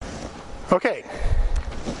Okay,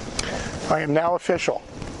 I am now official.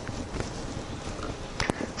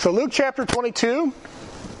 So Luke chapter 22.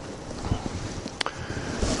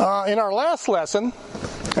 In our last lesson,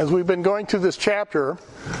 as we've been going through this chapter,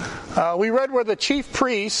 we read where the chief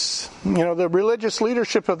priests, the religious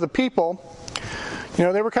leadership of the people,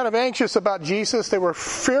 they were kind of anxious about Jesus. They were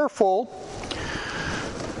fearful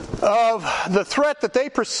of the threat that they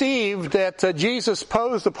perceived that Jesus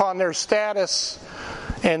posed upon their status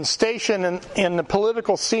and station in the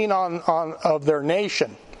political scene of their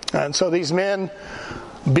nation. And so these men,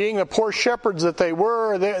 being the poor shepherds that they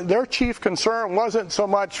were, their chief concern wasn't so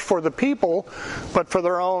much for the people, but for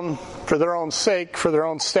their own sake, for their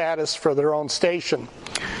own status, for their own station.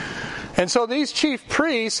 And so these chief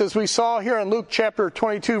priests, as we saw here in Luke chapter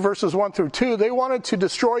 22, verses 1 through 2, they wanted to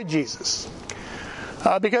destroy Jesus.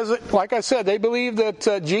 Because, like I said, they believed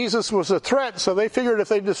that Jesus was a threat, so they figured if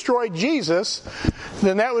they destroyed Jesus,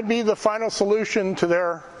 then that would be the final solution to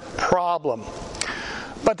their problem.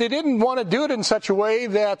 But they didn't want to do it in such a way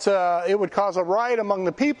that it would cause a riot among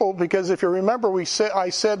the people, because if you remember, I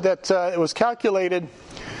said that it was calculated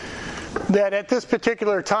that at this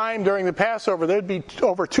particular time during the Passover, there'd be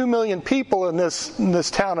over 2 million people in this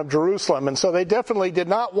town of Jerusalem. And so they definitely did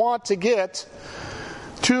not want to get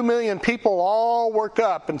 2 million people all worked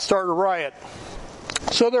up and start a riot.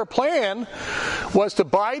 So their plan was to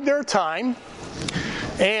bide their time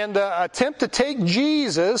and attempt to take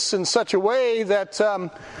Jesus in such a way that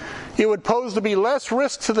it would pose to be less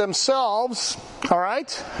risk to themselves, all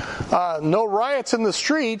right? No riots in the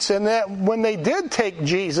streets, and that when they did take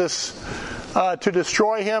Jesus to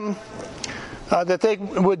destroy him, that they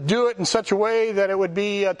would do it in such a way that it would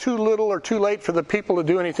be too little or too late for the people to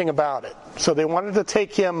do anything about it. So they wanted to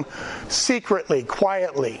take him secretly,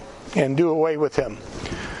 quietly, and do away with him.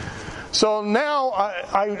 So now,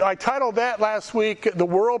 I titled that last week, The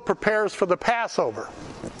World Prepares for the Passover.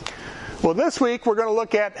 Well, this week we're going to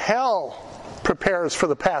look at Hell Prepares for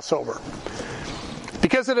the Passover.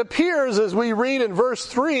 Because it appears, as we read in verse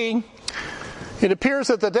 3, it appears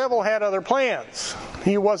that the devil had other plans.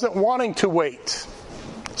 He wasn't wanting to wait.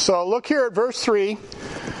 So look here at verse 3,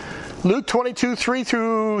 Luke 22, 3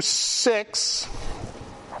 through 6.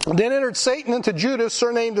 Then entered Satan into Judas,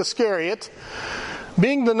 surnamed Iscariot,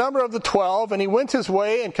 being the number of the 12, and he went his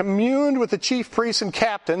way and communed with the chief priests and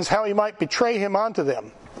captains how he might betray him unto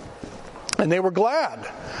them. And they were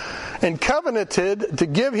glad and covenanted to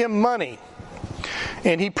give him money.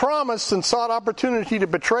 And he promised and sought opportunity to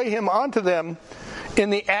betray him unto them in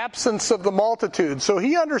the absence of the multitude. So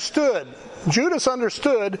he understood, Judas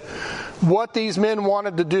understood what these men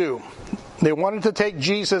wanted to do. They wanted to take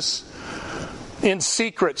Jesus in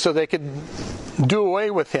secret so they could do away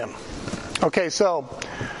with him. Okay, so,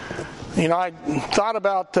 I thought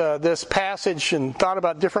about this passage and thought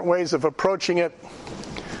about different ways of approaching it.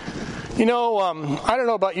 I don't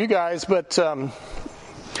know about you guys, but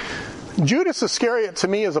Judas Iscariot to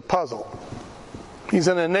me is a puzzle. He's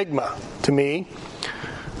an enigma to me.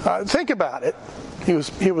 Think about it. He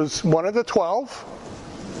was one of the 12.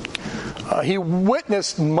 He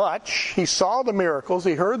witnessed much. He saw the miracles.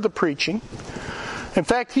 He heard the preaching. In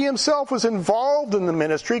fact, he himself was involved in the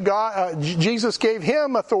ministry. Jesus gave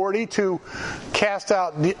him authority to cast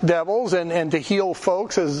out devils and to heal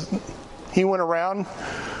folks as he went around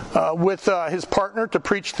with his partner to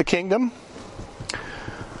preach the kingdom.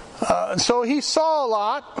 So he saw a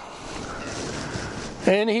lot,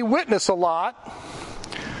 and he witnessed a lot.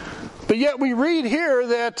 But yet we read here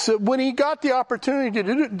that when he got the opportunity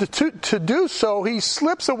to do so, he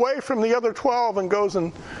slips away from the other 12 and goes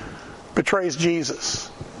and betrays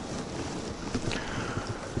Jesus.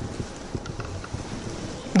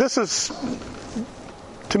 This is,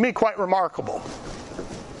 to me, quite remarkable.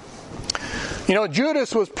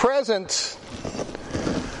 Judas was present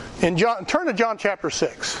in John. Turn to John chapter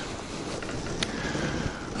 6.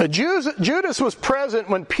 Judas was present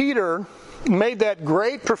when Peter made that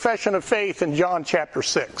great profession of faith in John chapter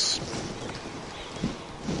 6.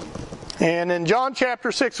 And in John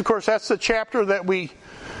chapter 6, of course, that's the chapter that we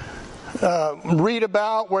read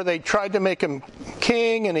about where they tried to make him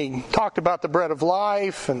king, and he talked about the bread of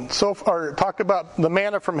life and talked about the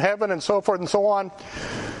manna from heaven and so forth and so on.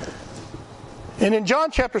 And in John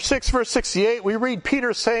chapter 6, verse 68, we read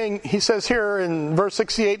Peter saying, he says here in verse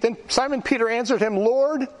 68, then Simon Peter answered him,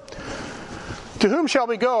 Lord, to whom shall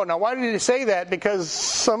we go? Now, why did he say that? Because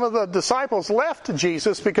some of the disciples left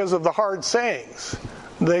Jesus because of the hard sayings.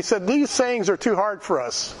 They said, these sayings are too hard for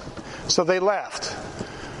us. So they left.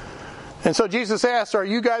 And so Jesus asked, are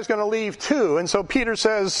you guys going to leave too? And so Peter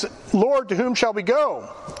says, Lord, to whom shall we go?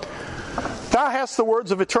 Thou hast the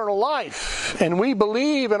words of eternal life, and we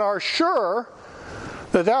believe and are sure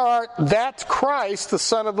that thou art that Christ, the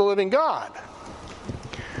Son of the living God.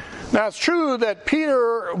 Now it's true that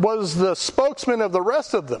Peter was the spokesman of the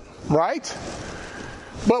rest of them, right?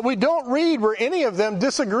 But we don't read where any of them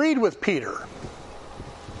disagreed with Peter.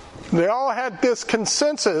 They all had this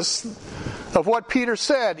consensus of what Peter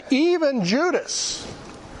said. Even Judas.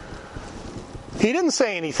 He didn't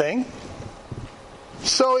say anything.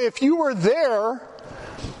 So if you were there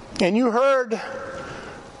and you heard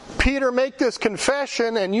Peter make this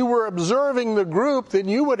confession and you were observing the group, then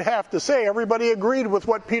you would have to say everybody agreed with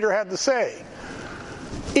what Peter had to say.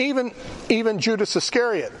 Even Judas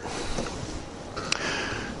Iscariot.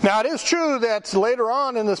 Now it is true that later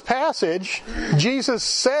on in this passage, Jesus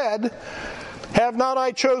said, "Have not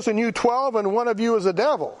I chosen you 12, and one of you is a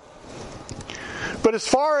devil?" But as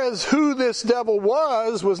far as who this devil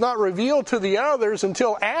was not revealed to the others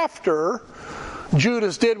until after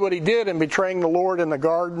Judas did what he did in betraying the Lord in the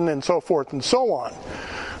garden and so forth and so on.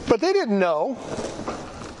 But they didn't know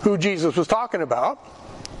who Jesus was talking about.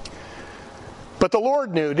 But the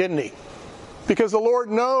Lord knew, didn't he? Because the Lord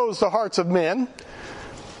knows the hearts of men.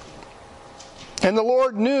 And the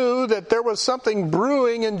Lord knew that there was something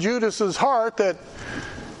brewing in Judas's heart that,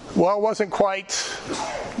 well, wasn't quite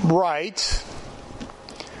right.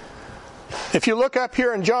 If you look up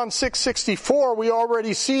here in John 6:64, we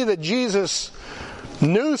already see that Jesus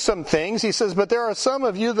knew some things. He says, "But there are some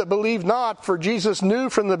of you that believe not, for Jesus knew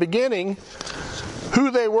from the beginning who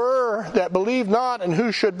they were that believed not and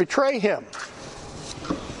who should betray him."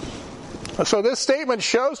 So this statement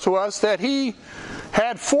shows to us that he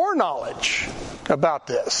had foreknowledge about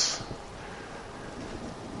this.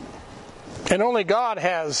 And only God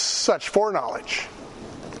has such foreknowledge.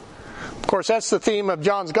 Of course, that's the theme of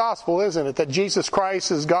John's Gospel, isn't it? That Jesus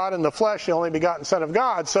Christ is God in the flesh, the only begotten Son of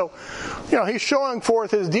God. So, he's showing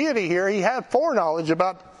forth his deity here. He had foreknowledge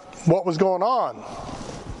about what was going on.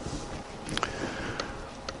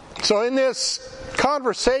 So in this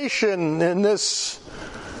conversation, in this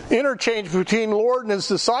interchange between the Lord and his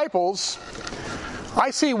disciples,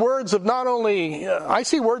 I see words of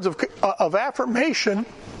of affirmation,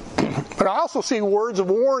 but I also see words of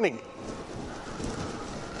warning.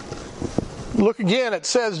 Look again, it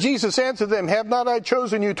says, Jesus answered them, "Have not I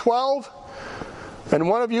chosen you 12? And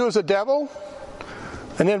one of you is a devil?"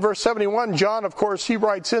 And then verse 71, John, of course, he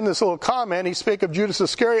writes in this little comment, he spake of Judas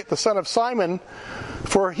Iscariot, the son of Simon,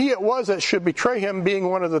 for he it was that should betray him, being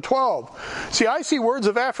one of the 12. See, I see words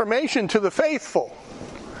of affirmation to the faithful.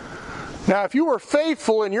 Now, if you were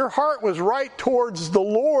faithful and your heart was right towards the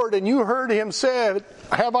Lord and you heard him say,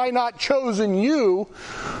 "Have I not chosen you?"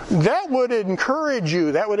 that would encourage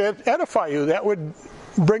you, that would edify you, that would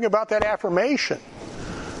bring about that affirmation.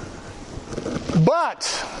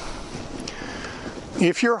 But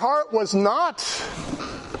if your heart was not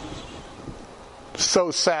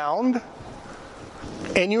so sound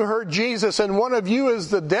and you heard Jesus and one of you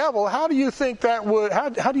is the devil, how do you think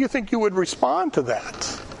you would respond to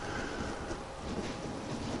that?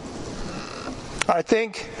 I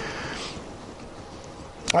think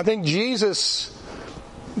Jesus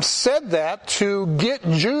said that to get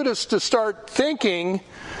Judas to start thinking,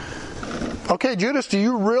 okay, Judas, do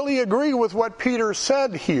you really agree with what Peter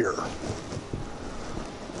said here?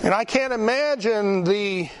 And I can't imagine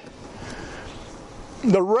the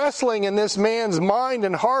wrestling in this man's mind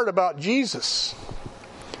and heart about Jesus.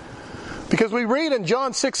 Because we read in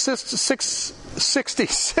John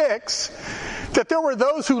 6:66 that there were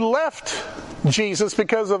those who left Jesus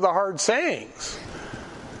because of the hard sayings.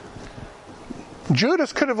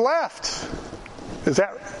 Judas could have left. Is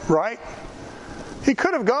that right? He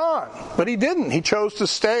could have gone, but he didn't. He chose to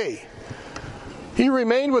stay. He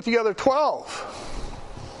remained with the other 12.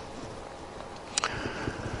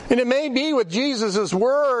 And it may be with Jesus'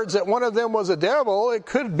 words that one of them was a devil. It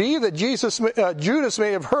could be that Judas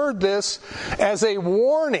may have heard this as a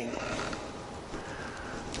warning.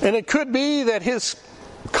 And it could be that his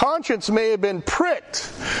conscience may have been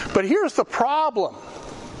pricked. But here's the problem.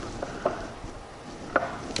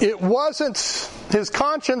 His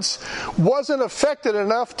conscience wasn't affected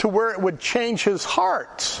enough to where it would change his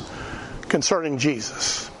heart concerning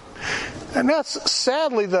Jesus. And that's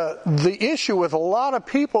sadly the issue with a lot of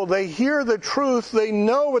people. They hear the truth, they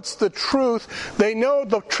know it's the truth, they know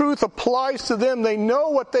the truth applies to them, they know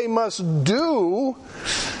what they must do,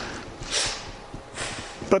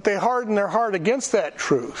 but they harden their heart against that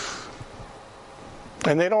truth.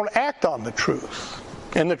 And they don't act on the truth.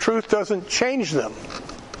 And the truth doesn't change them,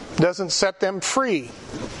 doesn't set them free.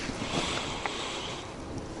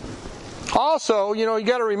 Also, you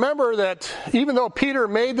got to remember that even though Peter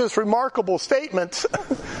made this remarkable statement,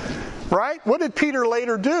 right? What did Peter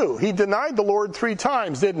later do? He denied the Lord 3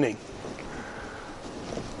 times, didn't he?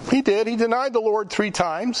 He did. He denied the Lord 3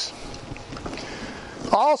 times.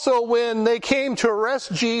 Also, when they came to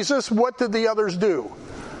arrest Jesus, what did the others do?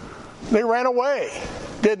 They ran away,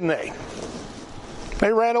 didn't they?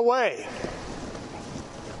 They ran away.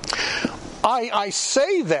 I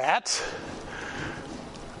say that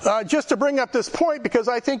just to bring up this point, because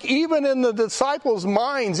I think even in the disciples'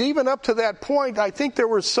 minds, even up to that point, I think there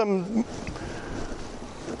were some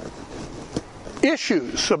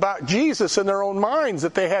issues about Jesus in their own minds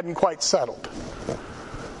that they hadn't quite settled.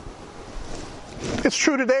 It's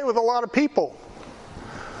true today with a lot of people.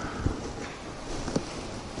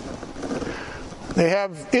 They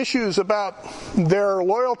have issues about their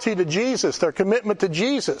loyalty to Jesus, their commitment to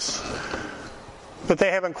Jesus, that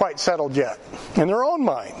they haven't quite settled yet in their own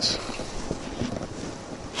minds.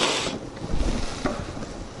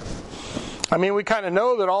 I mean, we kind of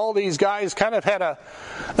know that all these guys kind of had a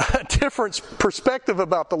different perspective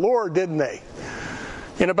about the Lord, didn't they?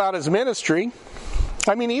 And about His ministry.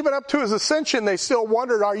 I mean, even up to His ascension, they still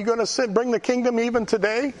wondered, are you going to bring the kingdom even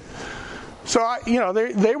today? So,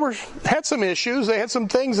 they had some issues. They had some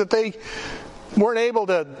things that they weren't able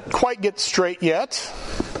to quite get straight yet.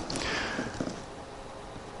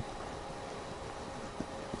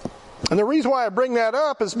 And the reason why I bring that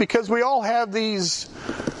up is because we all have these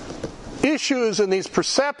issues and these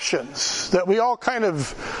perceptions that we all kind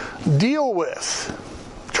of deal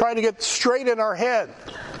with, try to get straight in our head.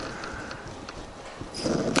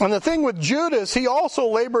 And the thing with Judas, he also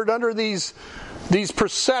labored under these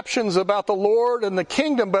perceptions about the Lord and the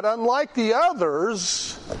kingdom, but unlike the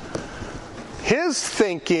others, his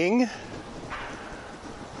thinking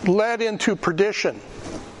led into perdition,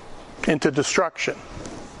 into destruction.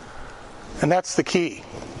 And that's the key.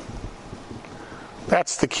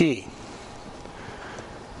 That's the key.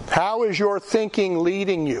 How is your thinking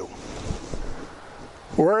leading you?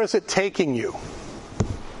 Where is it taking you?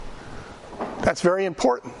 That's very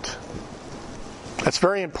important. That's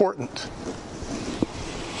very important.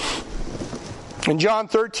 In John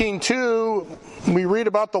 13:2, we read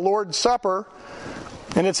about the Lord's Supper,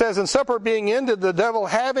 and it says, "In supper being ended, the devil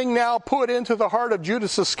having now put into the heart of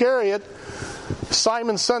Judas Iscariot,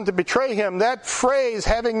 Simon's son, to betray him." That phrase,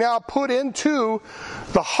 having now put into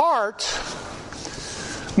the heart,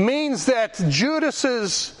 means that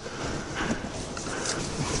Judas's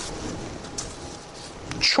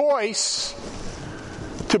choice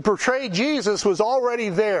to betray Jesus was already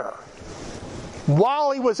there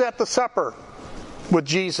while he was at the supper with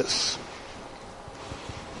Jesus.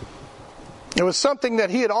 It was something that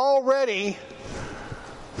he had already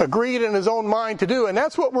agreed in his own mind to do. And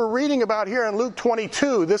that's what we're reading about here in Luke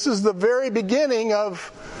 22. This is the very beginning of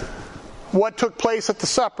what took place at the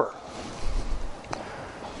supper.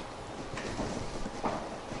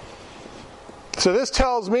 So this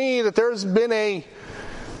tells me that there's been a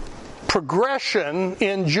progression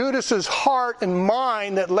in Judas's heart and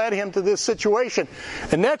mind that led him to this situation.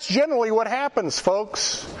 And that's generally what happens,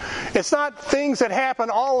 folks. It's not things that happen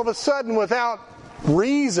all of a sudden without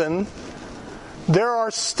reason. There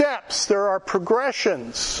are steps, there are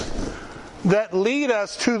progressions that lead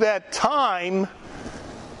us to that time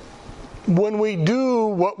when we do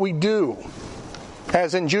what we do,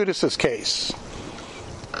 as in Judas's case.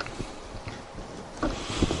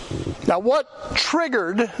 Now, what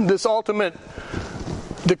triggered this ultimate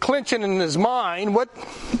declension in his mind? What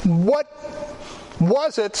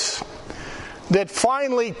was it that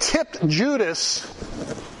finally tipped Judas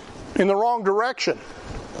in the wrong direction?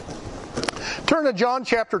 Turn to John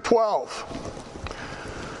chapter 12.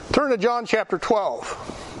 Turn to John chapter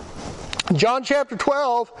 12. John chapter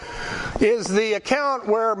 12 is the account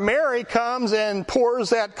where Mary comes and pours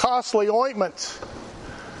that costly ointment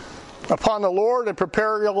upon the Lord in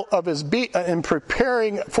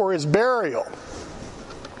preparing for his burial.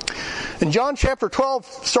 In John chapter 12,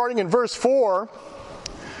 starting in verse 4,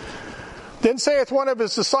 "Then saith one of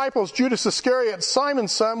his disciples, Judas Iscariot,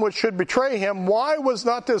 Simon's son, which should betray him, why was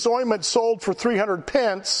not this ointment sold for 300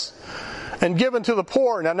 pence and given to the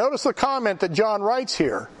poor?" Now notice the comment that John writes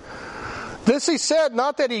here. "This he said,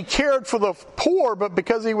 not that he cared for the poor, but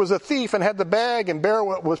because he was a thief and had the bag and bare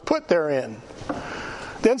what was put therein.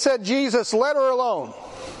 Then said Jesus, Let her alone.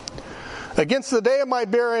 Against the day of my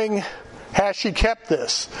burying hath she kept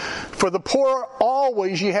this. For the poor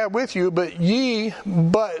always ye have with you, but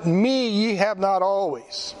me ye have not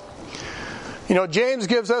always." James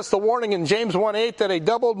gives us the warning in James 1:8 that a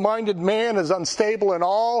double-minded man is unstable in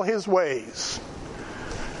all his ways.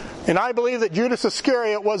 And I believe that Judas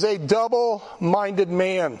Iscariot was a double-minded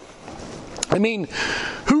man. I mean,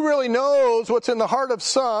 who really knows what's in the heart of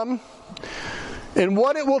some and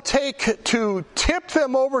what it will take to tip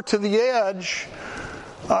them over to the edge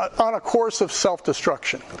on a course of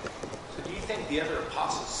self-destruction. So do you think the other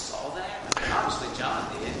apostles saw that? Obviously John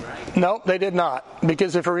did, right? No, they did not.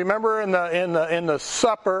 Because if you remember in the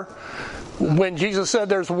supper, when Jesus said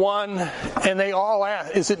there's one, and they all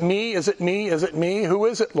asked, is it me? Is it me? Is it me? Who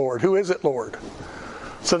is it, Lord? Who is it, Lord?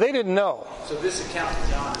 So they didn't know. So this account of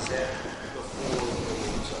John is there before the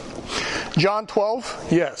Lord's Supper? John 12?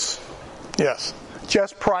 Yes. Yes.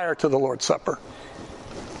 Just prior to the Lord's Supper.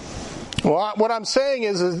 Well, what I'm saying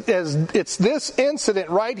is it's this incident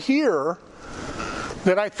right here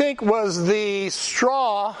that I think was the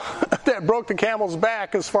straw that broke the camel's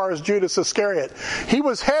back as far as Judas Iscariot. He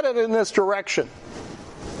was headed in this direction.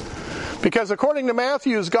 Because according to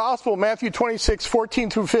Matthew's Gospel, Matthew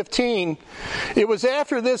 26:14-15, it was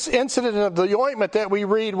after this incident of the ointment that we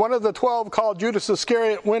read, one of the 12 called Judas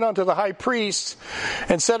Iscariot went unto the high priest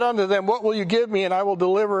and said unto them, what will you give me, and I will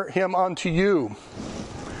deliver him unto you.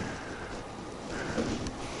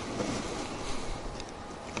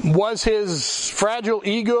 Was his fragile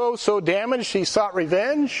ego so damaged he sought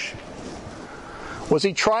revenge? Was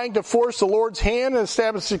he trying to force the Lord's hand and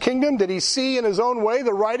establish the kingdom? Did he see in his own way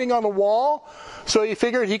the writing on the wall, so he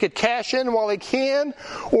figured he could cash in while he can?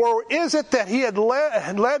 Or is it that he had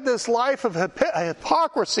led this life of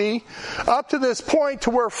hypocrisy up to this point to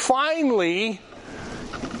where finally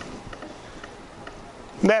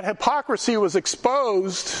that hypocrisy was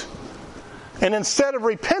exposed, and instead of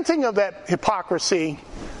repenting of that hypocrisy,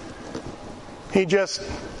 he just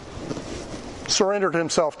surrendered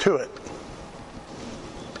himself to it?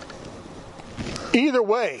 Either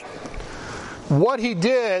way, what he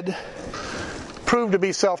did proved to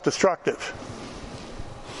be self-destructive.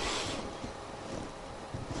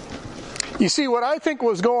 You see, what I think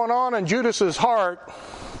was going on in Judas's heart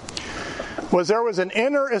was there was an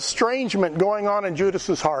inner estrangement going on in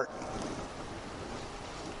Judas's heart.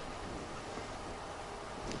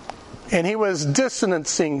 And he was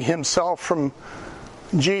distancing himself from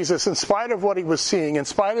Jesus in spite of what he was seeing, in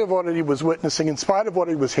spite of what he was witnessing, in spite of what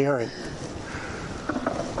he was hearing.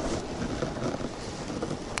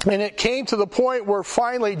 And it came to the point where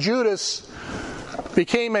finally Judas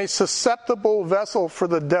became a susceptible vessel for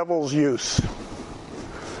the devil's use.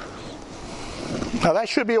 Now that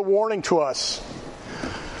should be a warning to us.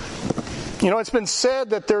 You know, it's been said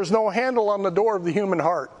that there's no handle on the door of the human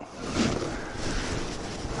heart.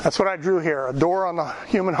 That's what I drew here, a door on the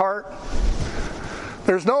human heart.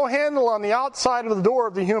 There's no handle on the outside of the door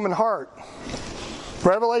of the human heart.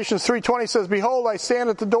 Revelation 3:20 says, behold, I stand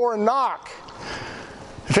at the door and knock.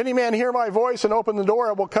 If any man hear my voice and open the door,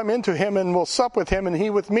 I will come into him and will sup with him and he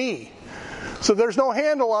with me. So there's no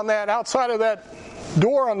handle on that outside of that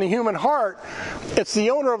door on the human heart. It's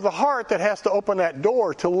the owner of the heart that has to open that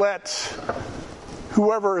door to let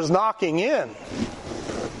whoever is knocking in.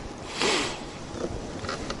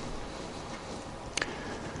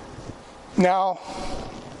 Now,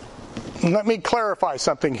 let me clarify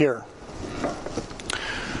something here.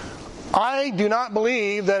 I do not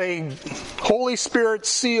believe that a Holy Spirit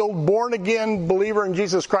sealed, born again believer in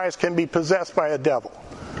Jesus Christ can be possessed by a devil.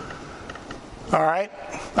 All right?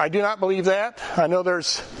 I do not believe that. I know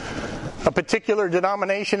there's a particular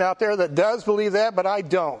denomination out there that does believe that, but I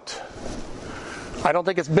don't. I don't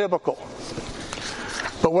think it's biblical.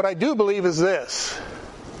 But what I do believe is this: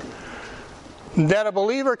 that a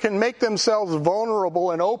believer can make themselves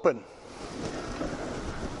vulnerable and open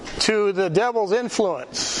to the devil's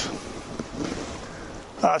influence.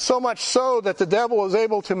 So much so that the devil is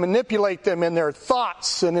able to manipulate them in their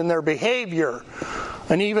thoughts and in their behavior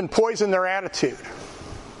and even poison their attitude.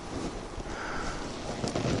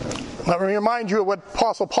 Let me remind you of what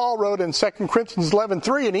Apostle Paul wrote in 2 Corinthians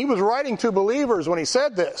 11:3, and he was writing to believers when he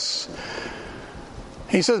said this.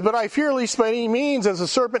 He says, but I fear lest by any means, as the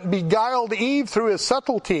serpent beguiled Eve through his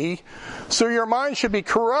subtlety, so your mind should be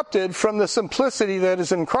corrupted from the simplicity that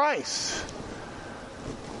is in Christ.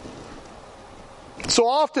 So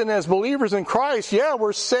often as believers in Christ,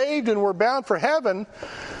 we're saved and we're bound for heaven,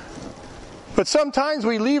 but sometimes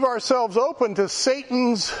we leave ourselves open to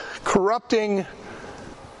Satan's corrupting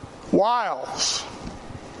wiles.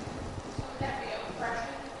 Would that be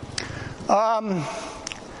oppression?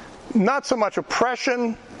 Not so much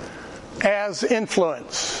oppression as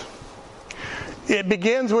influence. It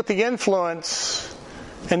begins with the influence,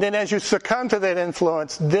 and then as you succumb to that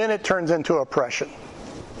influence, then it turns into oppression.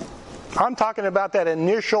 I'm talking about that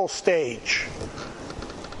initial stage.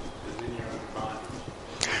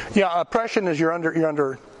 Yeah, oppression is you're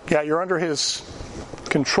under Yeah, you're under his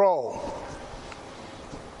control.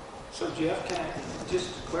 So Jeff,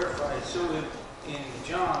 just to clarify, so in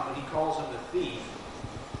John, when he calls him a thief,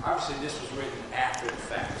 obviously this was written after the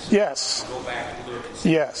fact. So Yes. Go back and look and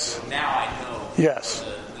see. Yes. So now I know. Yes.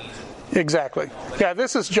 The reason. Exactly. Yeah,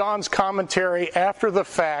 this is John's commentary after the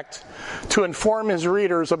fact to inform his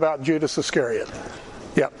readers about Judas Iscariot.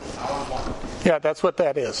 Yep. Yeah, that's what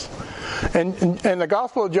that is. And the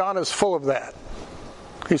Gospel of John is full of that.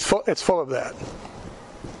 It's full of that.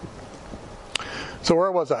 So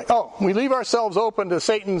where was I? Oh, we leave ourselves open to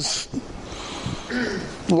Satan's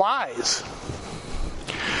lies.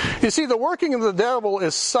 You see, the working of the devil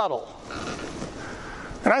is subtle.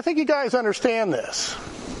 And I think you guys understand this.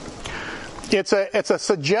 It's a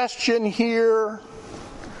suggestion here,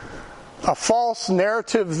 a false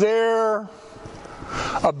narrative there,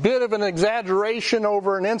 a bit of an exaggeration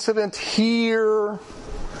over an incident here.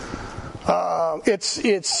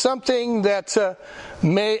 It's something that a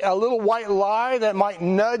little white lie that might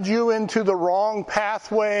nudge you into the wrong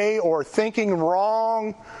pathway or thinking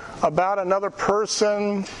wrong about another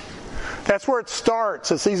person. That's where it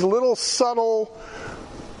starts. It's these little subtle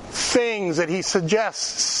things that he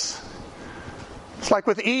suggests. It's like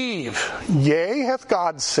with Eve. Yea, hath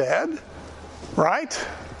God said. Right?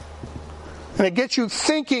 And it gets you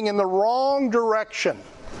thinking in the wrong direction.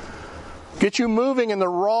 Get you moving in the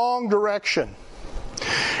wrong direction.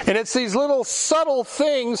 And it's these little subtle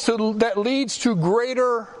things that leads to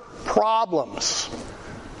greater problems,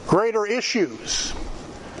 greater issues.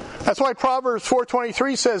 That's why Proverbs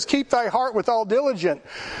 4:23 says, "Keep thy heart with all diligence,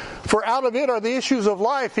 for out of it are the issues of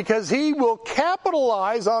life," because he will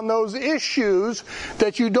capitalize on those issues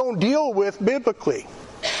that you don't deal with biblically.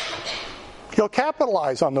 He'll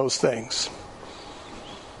capitalize on those things.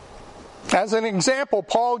 As an example,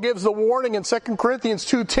 Paul gives the warning in 2 Corinthians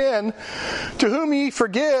 2:10, "To whom ye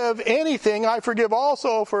forgive anything, I forgive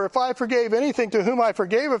also. For if I forgave anything to whom I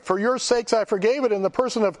forgave it, for your sakes I forgave it in the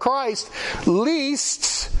person of Christ,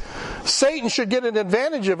 lest Satan should get an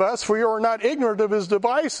advantage of us, for you are not ignorant of his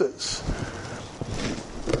devices."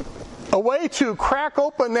 A way to crack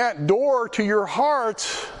open that door to your heart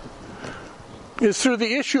is through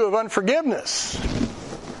the issue of unforgiveness.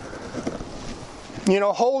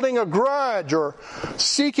 Holding a grudge or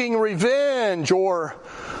seeking revenge or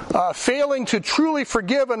failing to truly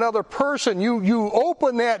forgive another person. You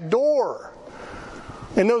open that door.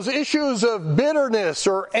 And those issues of bitterness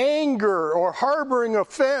or anger or harboring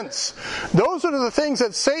offense, those are the things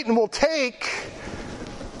that Satan will take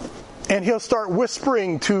and he'll start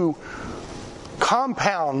whispering to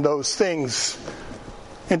compound those things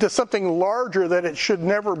into something larger that it should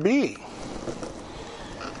never be.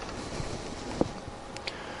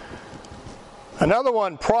 Another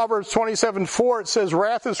one, Proverbs 27:4, it says,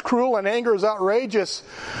 "Wrath is cruel and anger is outrageous,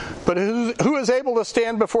 but who is able to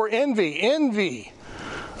stand before envy?" Envy,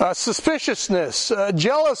 suspiciousness,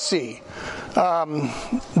 jealousy.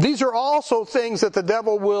 These are also things that the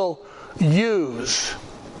devil will use.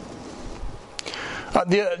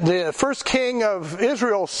 The first king of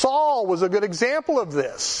Israel, Saul, was a good example of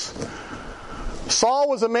this. Saul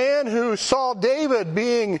was a man who saw David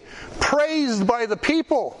being praised by the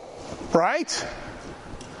people. Right?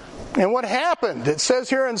 And what happened? It says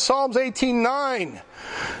here in Psalms 18:9,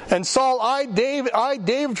 "And Saul eyed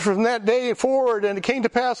David from that day forward, and it came to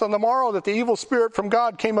pass on the morrow that the evil spirit from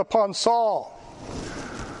God came upon Saul."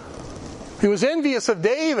 He was envious of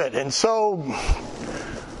David, and so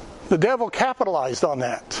the devil capitalized on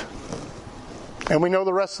that. And we know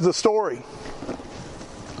the rest of the story.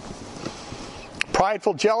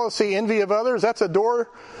 Prideful jealousy, envy of others, that's a door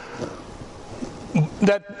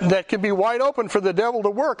that could be wide open for the devil to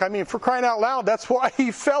work. I mean, for crying out loud, that's why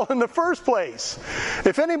he fell in the first place.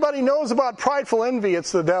 If anybody knows about prideful envy,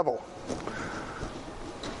 it's the devil.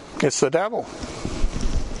 It's the devil.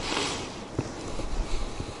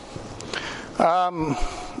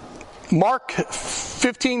 Mark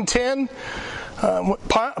 15:10,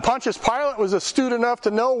 Pontius Pilate was astute enough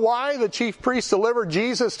to know why the chief priests delivered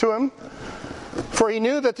Jesus to him, for he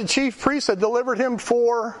knew that the chief priests had delivered him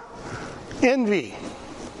for envy.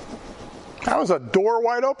 That was a door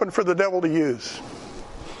wide open for the devil to use.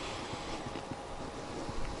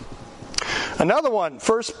 Another one,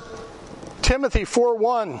 1 Timothy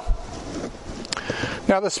 4:1.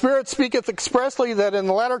 "Now the Spirit speaketh expressly that in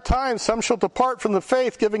the latter times some shall depart from the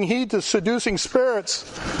faith, giving heed to seducing spirits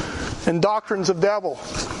and doctrines of devil."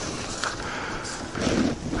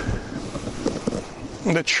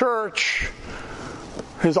 The church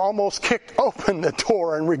has almost kicked open the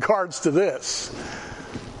door in regards to this.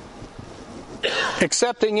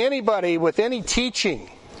 Accepting anybody with any teaching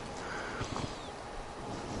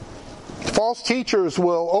false teachers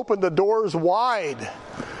will open the doors wide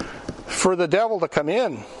for the devil to come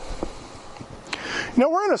in.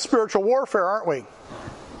 We're in a spiritual warfare, aren't we?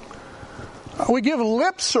 We give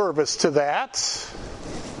lip service to that.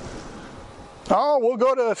 Oh, we'll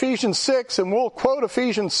go to Ephesians 6 and we'll quote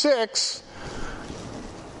Ephesians 6.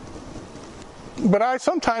 But I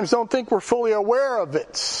sometimes don't think we're fully aware of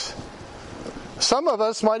it. Some of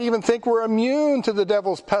us might even think we're immune to the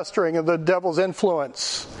devil's pestering and the devil's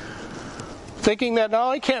influence. Thinking that,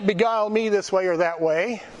 no, he can't beguile me this way or that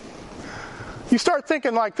way. You start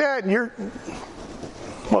thinking like that and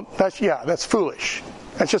that's foolish.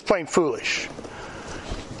 That's just plain foolish.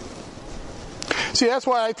 See, that's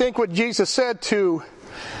why I think what Jesus said to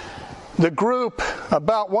the group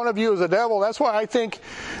about one of you is a devil, that's why I think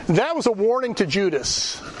that was a warning to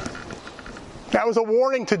Judas. That was a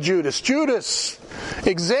warning to Judas. Judas,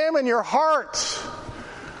 examine your heart.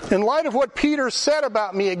 In light of what Peter said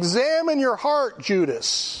about me, examine your heart,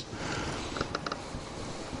 Judas.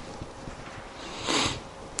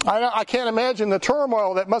 I can't imagine the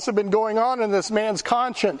turmoil that must have been going on in this man's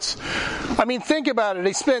conscience. I mean, think about it.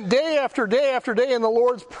 He spent day after day after day in the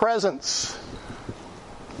Lord's presence,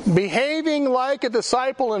 behaving like a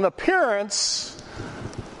disciple in appearance,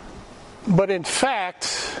 but in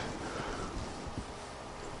fact,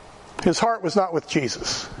 his heart was not with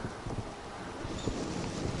Jesus.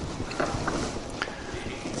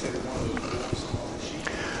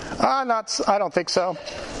 I don't think so.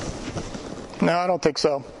 No, I don't think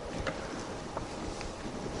so.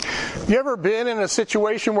 You ever been in a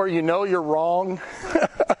situation where you know you're wrong?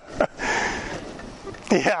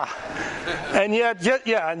 Yeah. And yet,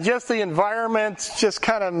 just the environment just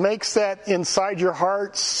kind of makes that inside your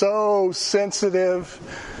heart so sensitive.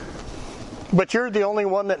 But you're the only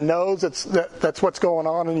one that knows that's what's going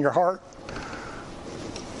on in your heart.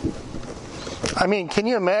 I mean, can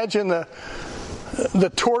you imagine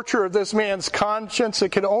the torture of this man's conscience? It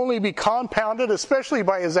could only be compounded, especially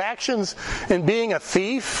by his actions in being a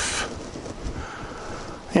thief.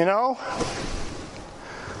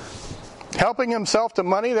 Helping himself to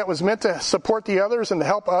money that was meant to support the others and to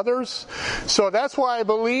help others. So that's why I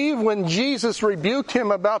believe when Jesus rebuked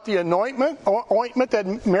him about the ointment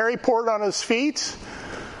that Mary poured on his feet,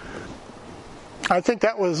 I think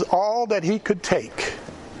that was all that he could take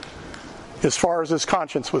as far as his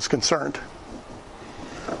conscience was concerned.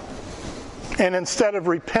 And instead of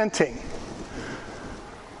repenting,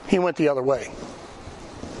 he went the other way.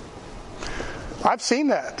 I've seen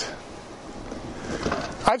that.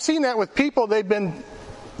 I've seen that with people. They've been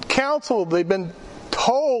counseled, they've been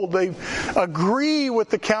told, they agree with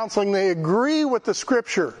the counseling, they agree with the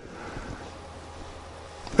scripture,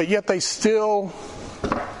 but yet they still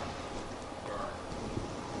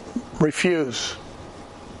refuse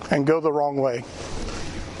and go the wrong way.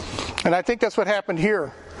 And I think that's what happened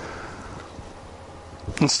here.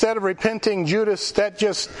 Instead of repenting, Judas, that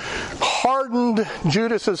just hardened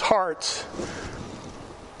Judas's heart,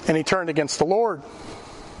 and he turned against the Lord.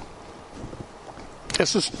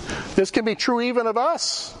 This can be true even of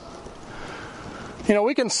us.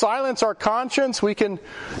 We can silence our conscience. We can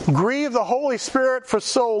grieve the Holy Spirit for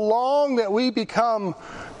so long that we become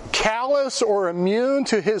callous or immune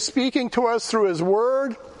to His speaking to us through His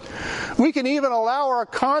Word. We can even allow our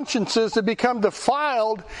consciences to become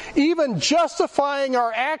defiled, even justifying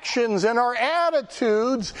our actions and our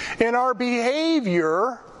attitudes and our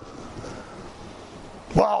behavior.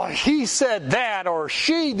 Well, he said that, or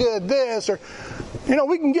she did this, or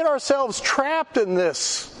we can get ourselves trapped in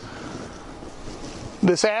this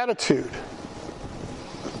attitude.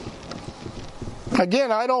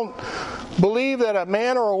 Again, I don't believe that a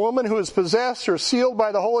man or a woman who is possessed or sealed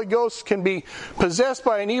by the Holy Ghost can be possessed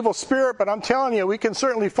by an evil spirit, but I'm telling you, we can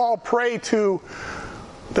certainly fall prey to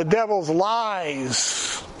the devil's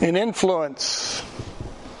lies and influence.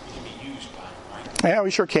 Can be used by him, right? Yeah,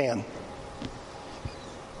 we sure can.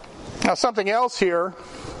 Now, something else here.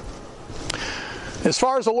 As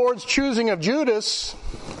far as the Lord's choosing of Judas,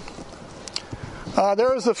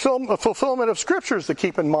 there is a fulfillment of scriptures to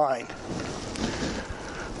keep in mind.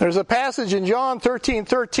 There's a passage in John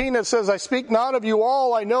 13:13 that says, I speak not of you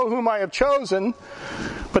all, I know whom I have chosen,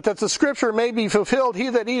 but that the scripture may be fulfilled, he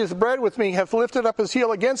that eateth bread with me hath lifted up his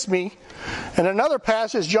heel against me. And another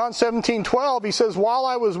passage, John 17:12, he says, while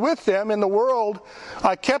I was with them in the world,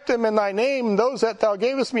 I kept them in thy name, those that thou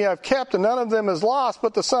gavest me I've kept, and none of them is lost,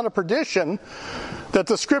 but the son of perdition, that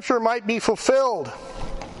the scripture might be fulfilled.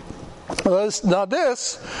 Now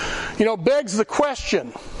this, begs the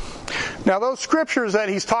question. Now those scriptures that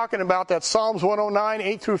he's talking about, that's Psalms 109,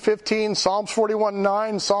 8 through 15, Psalms 41,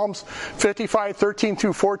 9, Psalms 55, 13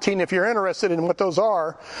 through 14, if you're interested in what those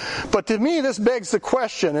are. But to me, this begs the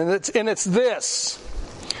question, and it's this.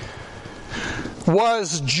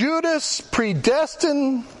 Was Judas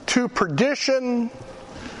predestined to perdition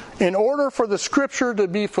in order for the scripture to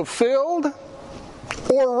be fulfilled?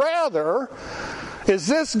 Or rather, is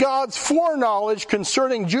this God's foreknowledge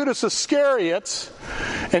concerning Judas Iscariot,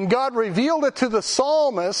 and God revealed it to the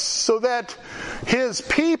psalmist so that his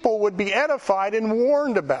people would be edified and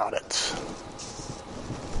warned about it?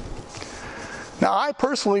 Now, I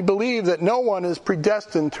personally believe that no one is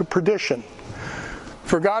predestined to perdition.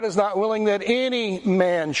 For God is not willing that any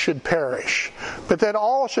man should perish, but that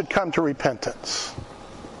all should come to repentance.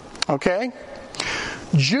 Okay?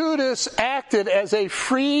 Judas acted as a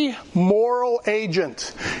free moral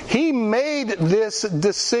agent. He made this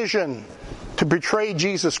decision to betray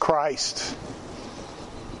Jesus Christ.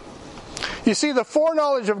 You see, the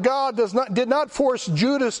foreknowledge of God did not force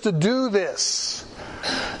Judas to do this.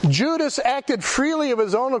 Judas acted freely of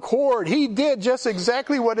his own accord. He did just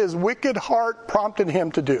exactly what his wicked heart prompted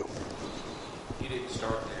him to do. He didn't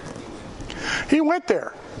start there. He went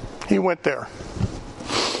there. He went there.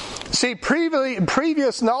 See,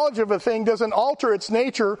 previous knowledge of a thing doesn't alter its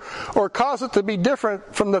nature or cause it to be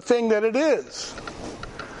different from the thing that it is.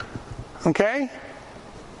 Okay?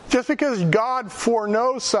 Just because God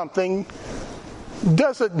foreknows something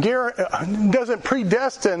doesn't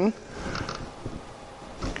predestine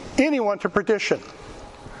anyone to perdition.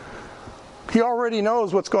 He already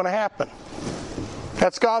knows what's going to happen.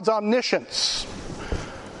 That's God's omniscience.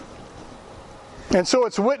 And so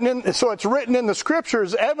it's written in the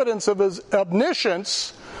scriptures, evidence of his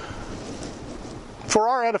omniscience for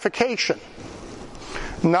our edification,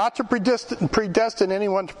 not to predestine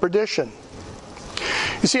anyone to perdition.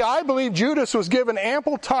 You see, I believe Judas was given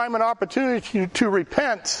ample time and opportunity to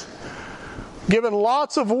repent, given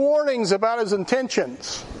lots of warnings about his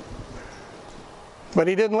intentions, but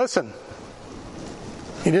he didn't listen.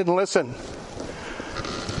 He didn't listen.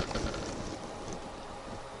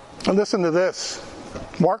 And listen to this.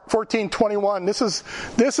 Mark 14:21. This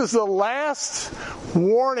is the last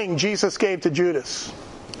warning Jesus gave to Judas.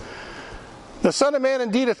 The Son of Man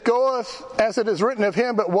indeed goeth, as it is written of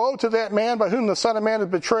him, but woe to that man by whom the Son of Man is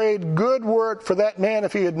betrayed. Good were it for that man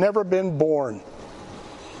if he had never been born.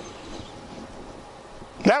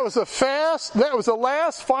 That was the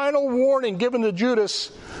last final warning given to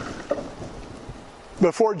Judas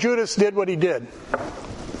before Judas did what he did.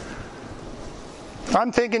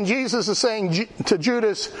 I'm thinking Jesus is saying to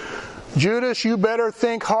Judas, Judas, you better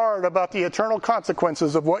think hard about the eternal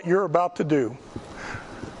consequences of what you're about to do.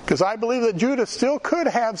 Because I believe that Judas still could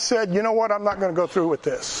have said, you know what, I'm not going to go through with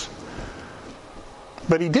this.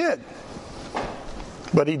 But he did.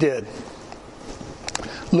 But he did.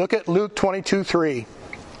 Look at Luke 22:3.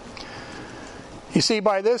 You see,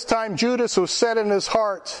 by this time Judas was set in his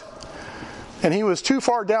heart, and he was too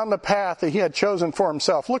far down the path that he had chosen for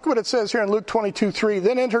himself. Look what it says here in Luke 22:3.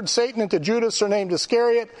 Then entered Satan into Judas, surnamed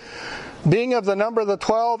Iscariot, being of the number of the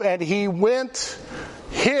 12, and he went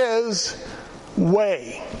his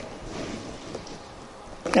way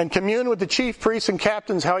and communed with the chief priests and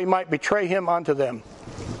captains how he might betray him unto them.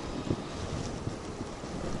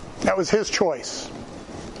 That was his choice.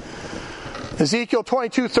 Ezekiel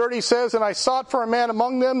 22:30 says, and I sought for a man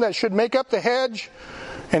among them that should make up the hedge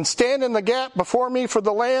and stand in the gap before me for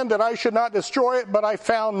the land, that I should not destroy it, but I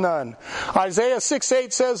found none. Isaiah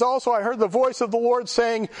 6:8 says, also I heard the voice of the Lord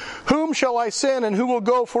saying, whom shall I send, and who will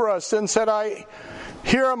go for us? Then said I,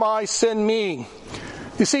 here am I, send me.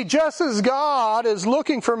 You see, just as God is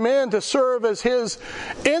looking for men to serve as his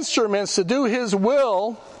instruments to do his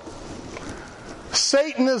will,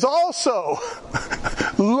 Satan is also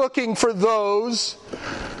looking for those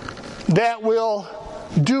that will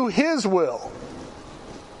do his will.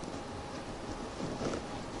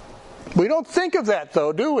 We don't think of that,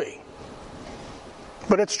 though, do we?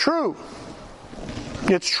 But it's true.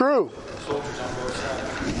 It's true.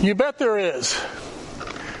 You bet there is.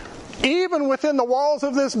 Even within the walls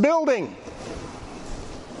of this building,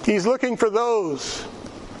 he's looking for those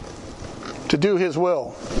to do his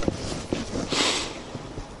will.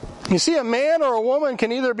 You see, a man or a woman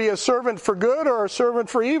can either be a servant for good or a servant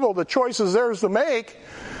for evil. The choice is theirs to make,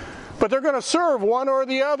 but they're going to serve one or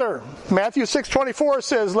the other. Matthew 6:24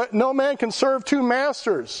 says, no man can serve two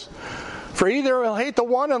masters. For either he'll hate the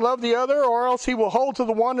one and love the other, or else he will hold to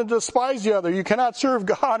the one and despise the other. You cannot serve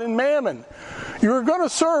God and mammon. You're going to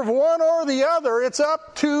serve one or the other. It's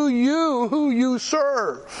up to you who you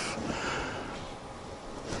serve.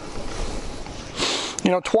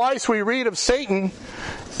 Twice we read of Satan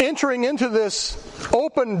entering into this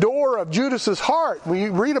open door of Judas's heart. We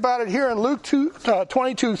read about it here in Luke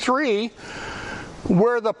 22:3,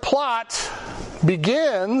 where the plot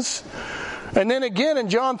begins. And then again in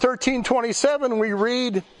John 13:27, we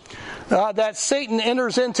read that Satan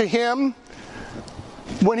enters into him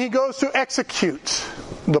when he goes to execute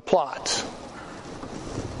the plot.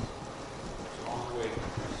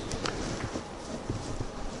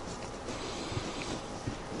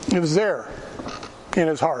 It was there in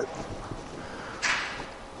his heart.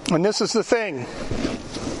 And this is the thing.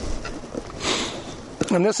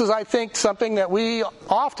 And this is, I think, something that we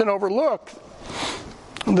often overlook.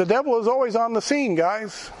 The devil is always on the scene,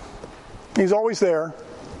 guys. He's always there.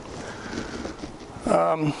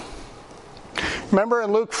 Remember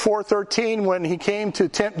in Luke 4:13 when he came to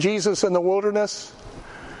tempt Jesus in the wilderness?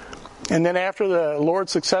 And then after the Lord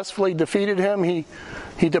successfully defeated him, he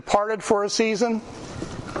departed for a season?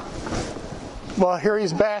 Well, here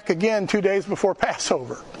he's back again 2 days before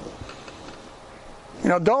Passover.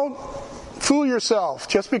 Don't fool yourself.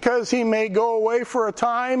 Just because he may go away for a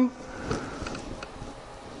time,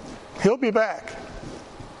 he'll be back.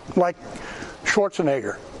 Like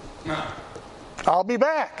Schwarzenegger. I'll be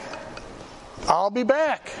back. I'll be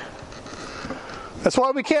back. That's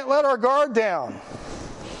why we can't let our guard down.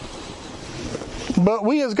 But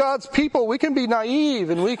we as God's people, we can be naive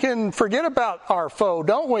and we can forget about our foe,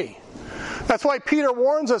 don't we? That's why Peter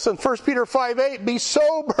warns us in 1 Peter 5:8, be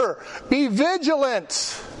sober, be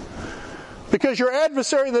vigilant. Because your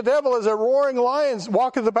adversary, the devil, is a roaring lion,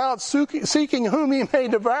 walketh about seeking whom he may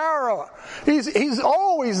devour. He's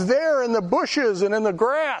always there in the bushes and in the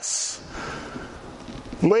grass,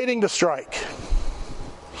 waiting to strike.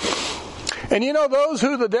 And those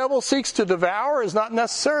who the devil seeks to devour is not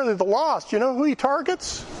necessarily the lost. You know who he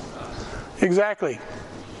targets? Exactly.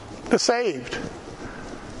 The saved.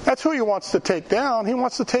 That's who he wants to take down. He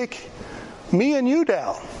wants to take me and you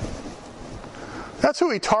down. That's who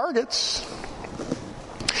he targets.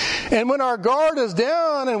 And when our guard is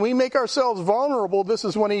down and we make ourselves vulnerable, this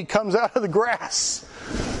is when he comes out of the grass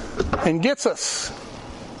and gets us.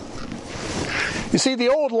 You see, the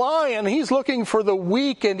old lion, he's looking for the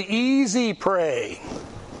weak and easy prey.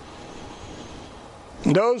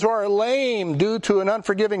 Those who are lame due to an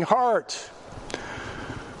unforgiving heart.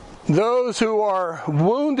 Those who are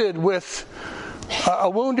wounded with a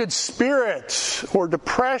wounded spirit or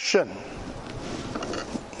depression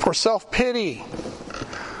or self-pity.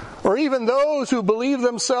 Or even those who believe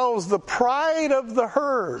themselves the pride of the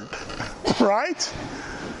herd. Right?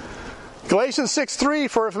 Galatians 6:3,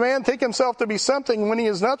 for if a man think himself to be something when he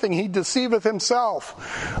is nothing, he deceiveth himself.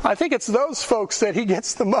 I think it's those folks that he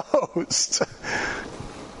gets the most.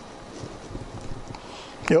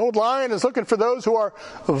 The old lion is looking for those who are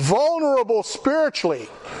vulnerable spiritually,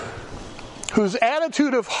 whose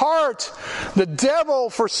attitude of heart, the devil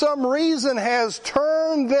for some reason has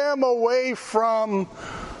turned them away from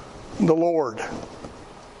the Lord.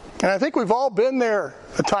 And I think we've all been there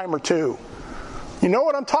a time or two. You know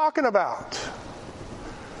what I'm talking about.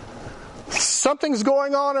 Something's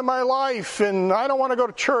going on in my life and I don't want to go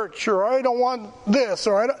to church, or I don't want this,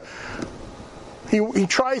 or I don't. He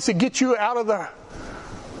tries to get you out of the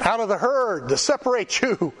herd, to separate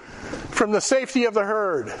you from the safety of the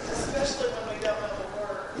herd. Especially when we don't know the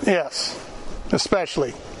word. Yes,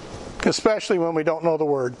 especially when we don't know the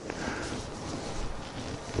word.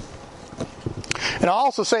 And I'll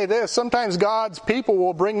also say this, sometimes God's people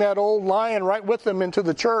will bring that old lion right with them into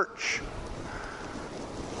the church.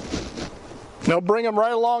 They'll bring them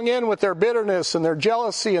right along in with their bitterness and their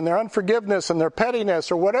jealousy and their unforgiveness and their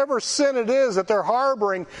pettiness, or whatever sin it is that they're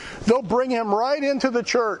harboring. They'll bring him right into the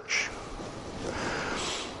church.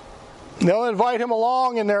 They'll invite him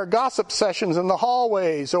along in their gossip sessions in the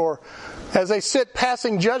hallways, or as they sit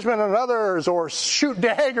passing judgment on others, or shoot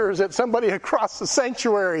daggers at somebody across the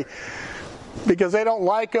sanctuary because they don't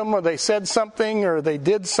like them, or they said something, or they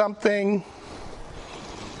did something.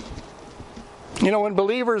 When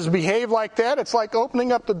believers behave like that, it's like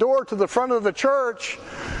opening up the door to the front of the church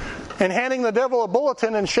and handing the devil a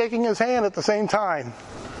bulletin and shaking his hand at the same time.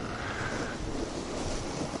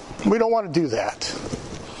 We don't want to do that.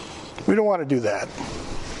 We don't want to do that.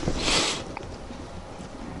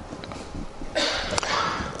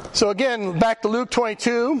 So again, back to Luke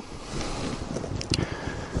 22.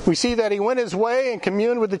 We see that he went his way and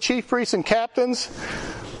communed with the chief priests and captains.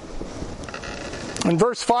 In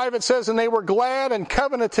verse 5 it says, and they were glad and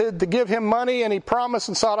covenanted to give him money, and he promised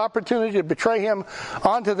and sought opportunity to betray him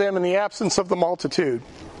unto them in the absence of the multitude.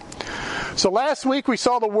 So last week we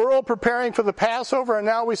saw the world preparing for the Passover, and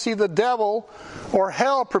now we see the devil or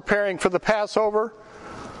hell preparing for the Passover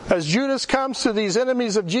as Judas comes to these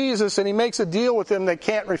enemies of Jesus and he makes a deal with them they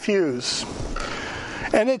can't refuse.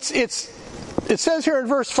 And it says here in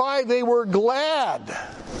verse 5, they were glad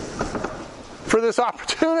for this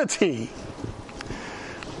opportunity.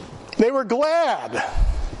 They were glad.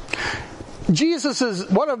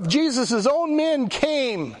 One of Jesus' own men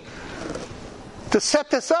came to set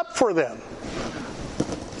this up for them.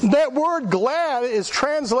 That word glad is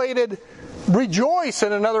translated rejoice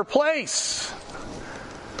in another place.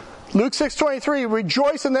 Luke 6:23,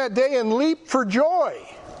 rejoice in that day and leap for joy.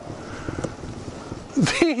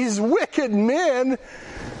 These wicked men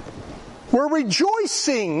were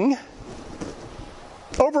rejoicing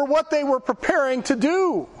over what they were preparing to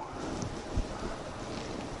do.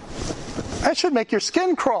 That should make your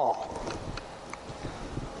skin crawl.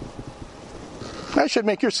 That should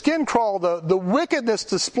make your skin crawl. The wickedness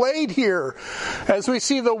displayed here as we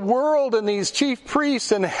see the world and these chief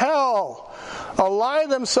priests in hell ally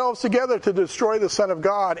themselves together to destroy the Son of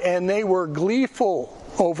God, and they were gleeful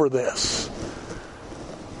over this.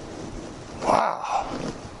 Wow.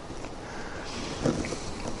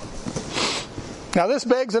 Now this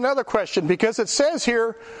begs another question, because it says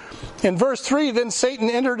here in verse 3, then Satan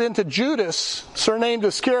entered into Judas, surnamed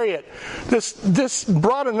Iscariot. This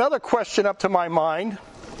brought another question up to my mind.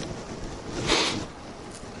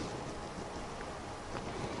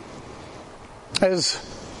 As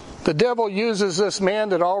the devil uses this man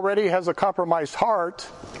that already has a compromised heart,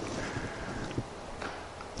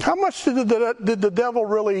 how much did the devil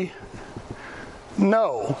really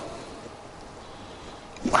know?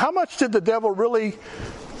 How much did the devil really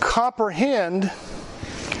comprehend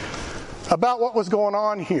about what was going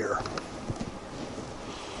on here?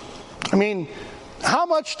 I mean, how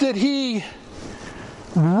much did he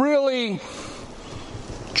really,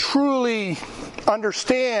 truly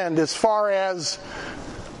understand as far as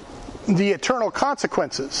the eternal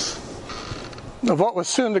consequences of what was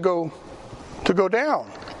soon to go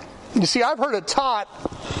down? You see, I've heard it taught,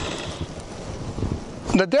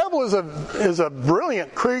 the devil is a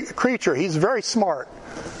brilliant creature. He's very smart.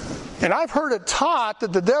 And I've heard it taught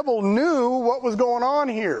that the devil knew what was going on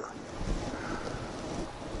here.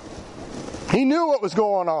 He knew what was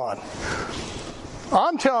going on.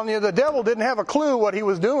 I'm telling you, the devil didn't have a clue what he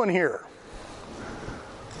was doing here.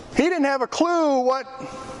 He didn't have a clue what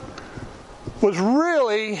was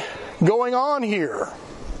really going on here.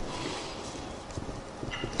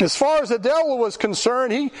 As far as the devil was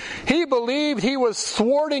concerned, he believed he was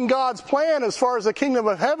thwarting God's plan as far as the kingdom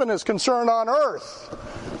of heaven is concerned on earth.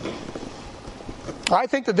 I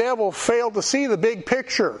think the devil failed to see the big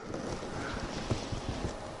picture.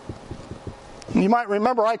 You might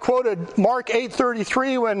remember I quoted Mark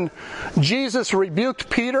 8:33 when Jesus rebuked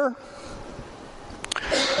Peter.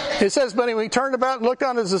 It says, but when he turned about and looked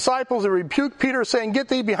on his disciples, he rebuked Peter, saying, get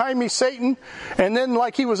thee behind me, Satan. And then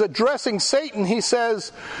like he was addressing Satan, he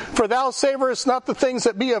says, for thou savorest not the things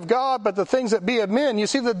that be of God, but the things that be of men. You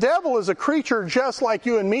see, the devil is a creature just like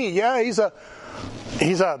you and me. Yeah, he's an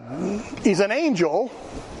angel.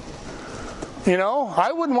 You know,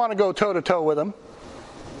 I wouldn't want to go toe-to-toe with him.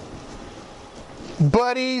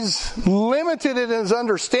 But he's limited in his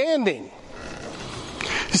understanding.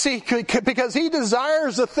 You see, because he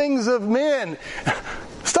desires the things of men.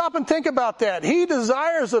 Stop and think about that. He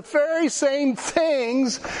desires the very same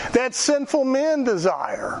things that sinful men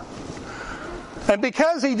desire. And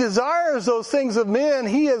because he desires those things of men,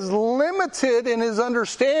 he is limited in his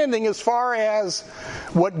understanding as far as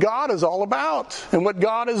what God is all about and what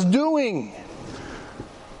God is doing.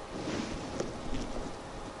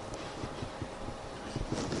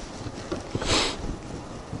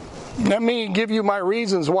 Let me give you my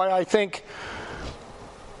reasons why I think,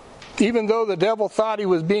 even though the devil thought he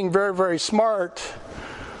was being very, very smart,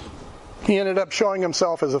 he ended up showing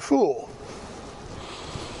himself as a fool.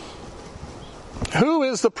 Who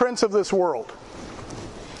is the prince of this world?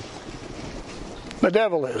 The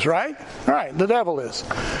devil is, right? Right, the devil is.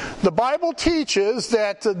 The Bible teaches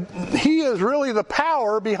that he is really the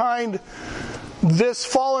power behind this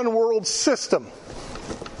fallen world system.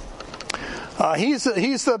 He's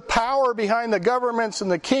the power behind the governments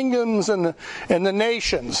and the kingdoms and the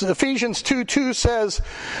nations. Ephesians 2:2 says,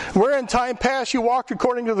 where in time past you walked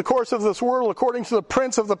according to the course of this world, according to the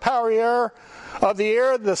prince of the power of the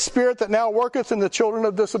air, the spirit that now worketh in the children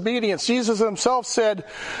of disobedience. Jesus himself said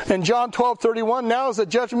in John 12:31, now is the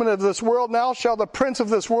judgment of this world, now shall the prince of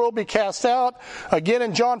this world be cast out. Again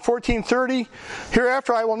in John 14:30,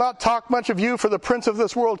 hereafter I will not talk much of you, for the prince of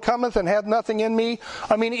this world cometh and hath nothing in me.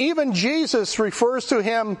 I mean, even Jesus refers to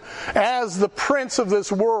him as the prince of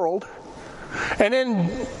this world. And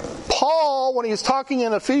then Paul, when he's talking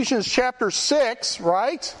in Ephesians chapter 6,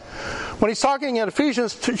 right? When he's talking in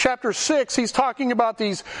Ephesians chapter 6, he's talking about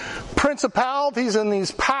these principalities and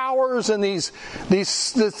these powers and this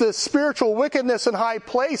spiritual wickedness in high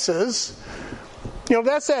places. You know,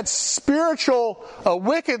 that's that spiritual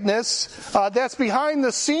wickedness that's behind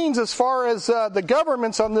the scenes as far as the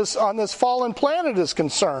governments on this fallen planet is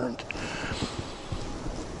concerned.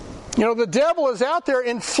 You know, the devil is out there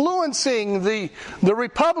influencing the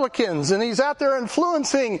Republicans, and he's out there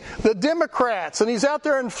influencing the Democrats, and he's out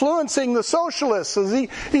there influencing the socialists,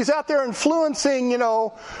 he's out there influencing, you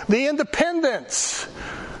know, the independents.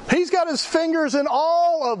 He's got his fingers in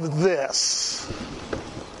all of this.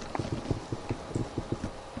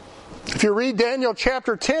 If you read Daniel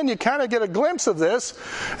chapter 10, you kind of get a glimpse of this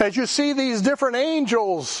as you see these different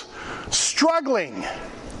angels struggling.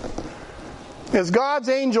 As God's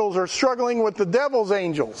angels are struggling with the devil's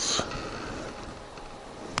angels.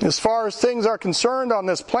 As far as things are concerned on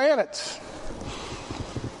this planet.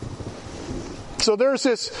 So there's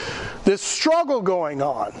this struggle going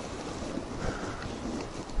on.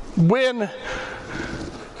 When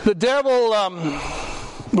the devil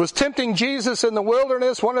was tempting Jesus in the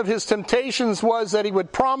wilderness, one of his temptations was that he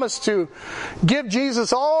would promise to give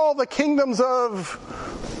Jesus all the kingdoms of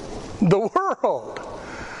the world.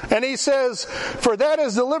 And he says, "For that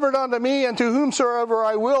is delivered unto me, and to whomsoever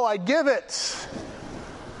I will, I give it."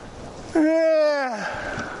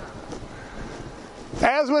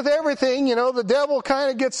 As with everything, you know, the devil kind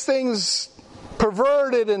of gets things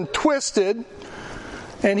perverted and twisted.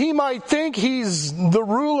 And he might think he's the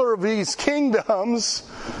ruler of these kingdoms.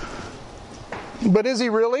 But is he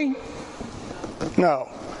really? No.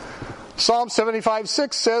 Psalm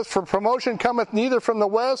 75:6 says, "For promotion cometh neither from the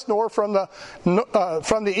west, nor from the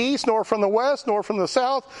east, nor from the west, nor from the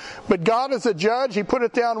south. But God is a judge. He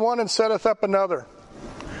putteth down one and setteth up another."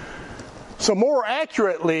 So more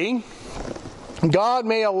accurately, God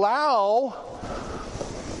may allow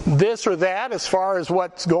this or that as far as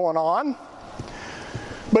what's going on.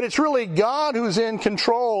 But it's really God who's in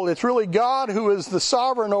control. It's really God who is the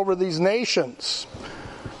sovereign over these nations.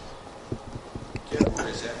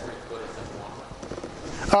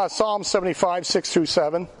 Psalm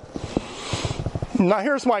 75:6-7. Now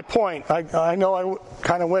here's my point. I know I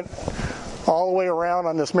kind of went all the way around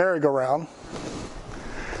on this merry-go-round.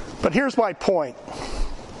 But here's my point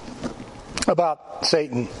about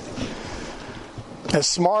Satan. As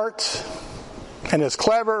smart and as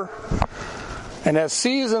clever and as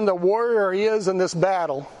seasoned a warrior he is in this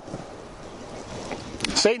battle,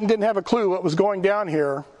 Satan didn't have a clue what was going down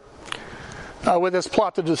here with this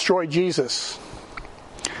plot to destroy Jesus.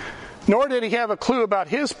 Nor did he have a clue about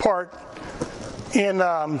his part in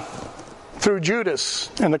through Judas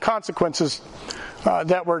and the consequences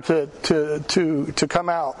that were to come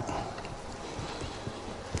out.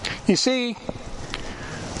 You see,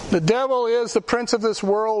 the devil is the prince of this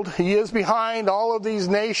world. He is behind all of these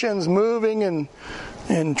nations moving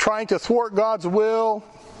and trying to thwart God's will.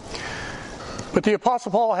 But the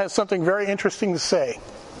Apostle Paul has something very interesting to say,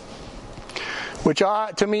 which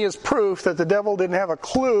to me is proof that the devil didn't have a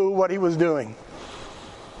clue what he was doing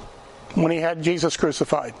when he had Jesus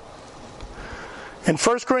crucified. In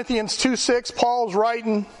 1 Corinthians 2:6, Paul's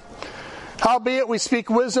writing, "Howbeit we speak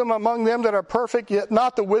wisdom among them that are perfect, yet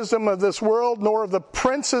not the wisdom of this world, nor of the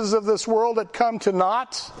princes of this world that come to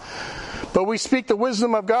naught. But we speak the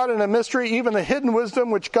wisdom of God in a mystery, even the hidden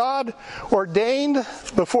wisdom which God ordained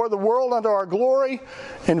before the world unto our glory."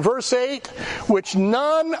 In verse 8, "Which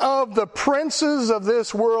none of the princes of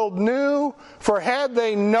this world knew, for had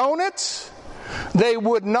they known it, they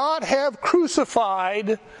would not have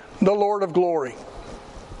crucified the Lord of glory."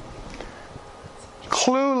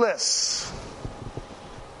 Clueless.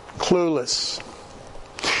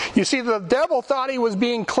 You see, the devil thought he was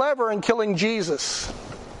being clever in killing Jesus.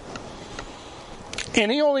 And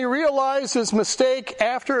he only realized his mistake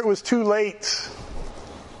after it was too late.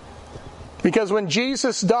 Because when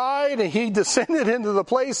Jesus died, he descended into the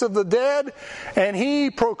place of the dead, and he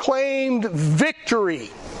proclaimed victory.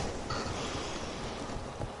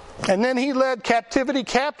 And then he led captivity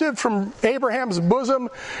captive from Abraham's bosom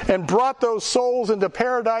and brought those souls into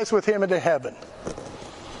paradise with him into heaven.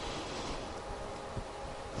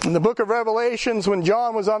 In the book of Revelations, when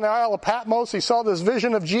John was on the Isle of Patmos, he saw this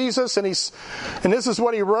vision of Jesus, and this is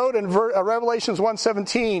what he wrote in Revelations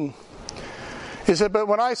 1:17. He said, "But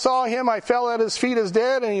when I saw him, I fell at his feet as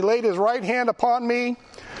dead, and he laid his right hand upon me,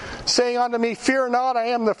 saying unto me, Fear not, I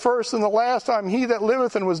am the first and the last. I am he that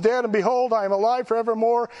liveth and was dead, and behold, I am alive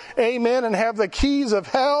forevermore. Amen, and have the keys of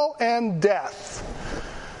hell and death."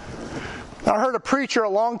 I heard a preacher a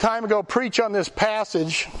long time ago preach on this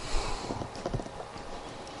passage.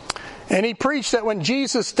 And he preached that when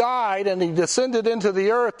Jesus died and he descended into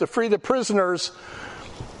the earth to free the prisoners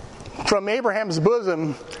from Abraham's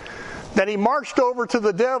bosom, that he marched over to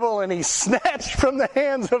the devil and he snatched from the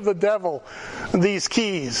hands of the devil these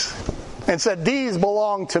keys and said, "These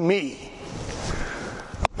belong to me."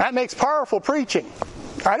 That makes powerful preaching.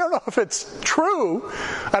 I don't know if it's true.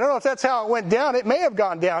 I don't know if that's how it went down. It may have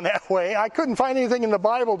gone down that way. I couldn't find anything in the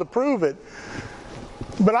Bible to prove it.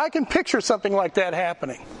 But I can picture something like that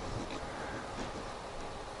happening.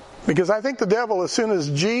 Because I think the devil, as soon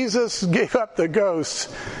as Jesus gave up the ghost,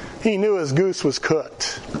 he knew his goose was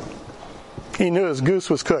cooked. He knew his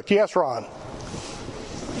goose was cooked. Yes, Ron? I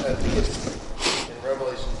think it's in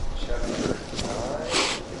Revelation chapter 9,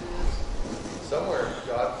 somewhere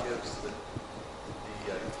God gives the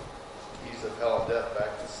keys of hell and death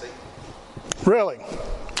back to Satan. Really?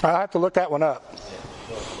 I'll have to look that one up.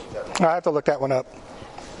 Yeah, I'll have to look that one up.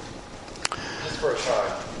 just for a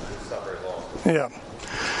time. It's not very long. Yeah.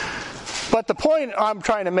 But the point I'm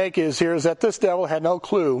trying to make is that this devil had no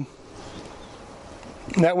clue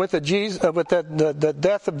that with the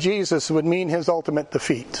death of Jesus would mean his ultimate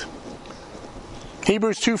defeat.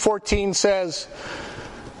 Hebrews 2:14 says,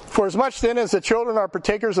 "For as much then as the children are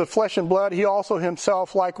partakers of flesh and blood, he also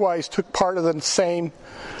himself likewise took part of the same,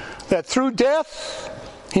 that through death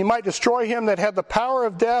he might destroy him that had the power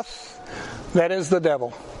of death, that is the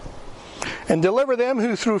devil, and deliver them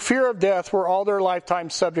who through fear of death were all their lifetime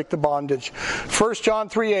subject to bondage." 1 John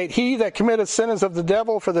 3:8, "He that committeth sin is of the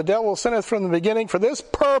devil, for the devil sinneth from the beginning. For this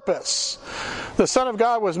purpose the Son of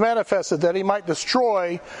God was manifested, that he might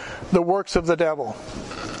destroy the works of the devil."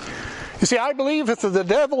 You see, I believe if the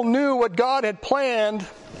devil knew what God had planned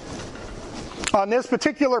on this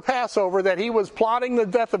particular Passover, that he was plotting the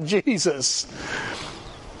death of Jesus,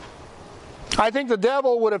 I think the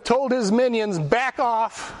devil would have told his minions, "Back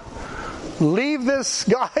off. Leave this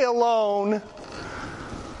guy alone.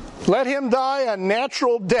 Let him die a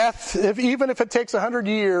natural death, even if it takes 100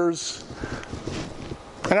 years.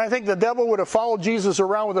 And I think the devil would have followed Jesus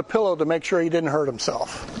around with a pillow to make sure he didn't hurt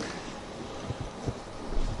himself.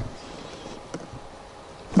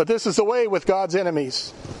 But this is the way with God's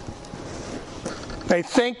enemies. They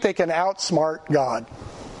think they can outsmart God.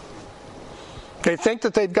 They think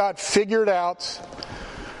that they've got figured out,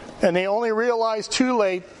 and they only realize too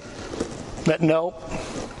late that no,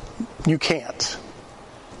 you can't.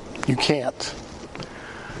 You can't.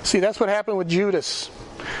 See, that's what happened with Judas.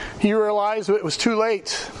 He realized it was too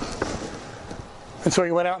late. And so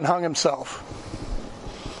he went out and hung himself.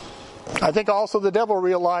 I think also the devil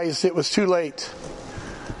realized it was too late.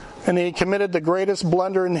 And he committed the greatest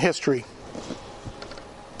blunder in history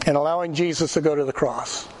in allowing Jesus to go to the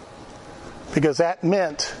cross. Because that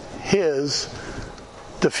meant his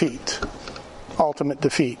defeat. Ultimate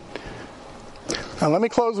defeat. Now let me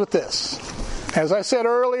close with this. As I said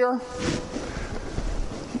earlier,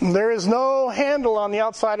 there is no handle on the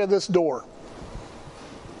outside of this door.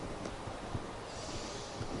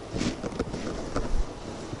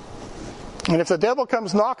 And if the devil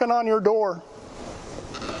comes knocking on your door,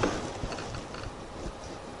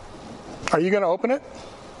 are you going to open it?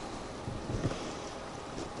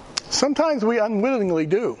 Sometimes we unwittingly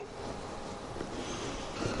do,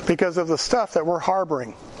 because of the stuff that we're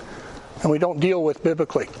harboring and we don't deal with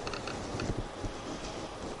biblically.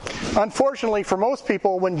 Unfortunately, for most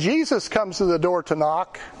people, when Jesus comes to the door to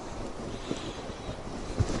knock,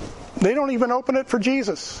 they don't even open it for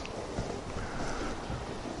Jesus.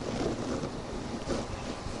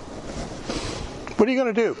 What are you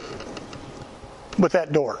going to do with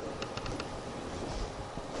that door?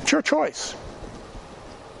 It's your choice.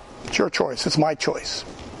 It's your choice. It's my choice.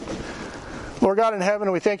 Lord God in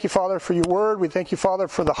heaven, we thank you, Father, for your word. We thank you, Father,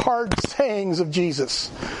 for the hard sayings of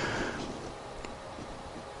Jesus.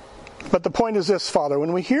 But the point is this, Father,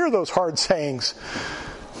 when we hear those hard sayings,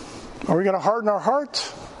 are we going to harden our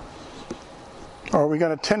heart? Or are we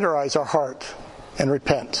going to tenderize our heart and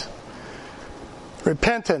repent?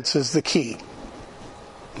 Repentance is the key.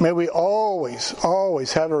 May we always,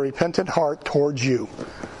 always have a repentant heart towards you.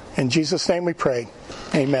 In Jesus' name we pray.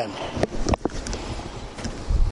 Amen.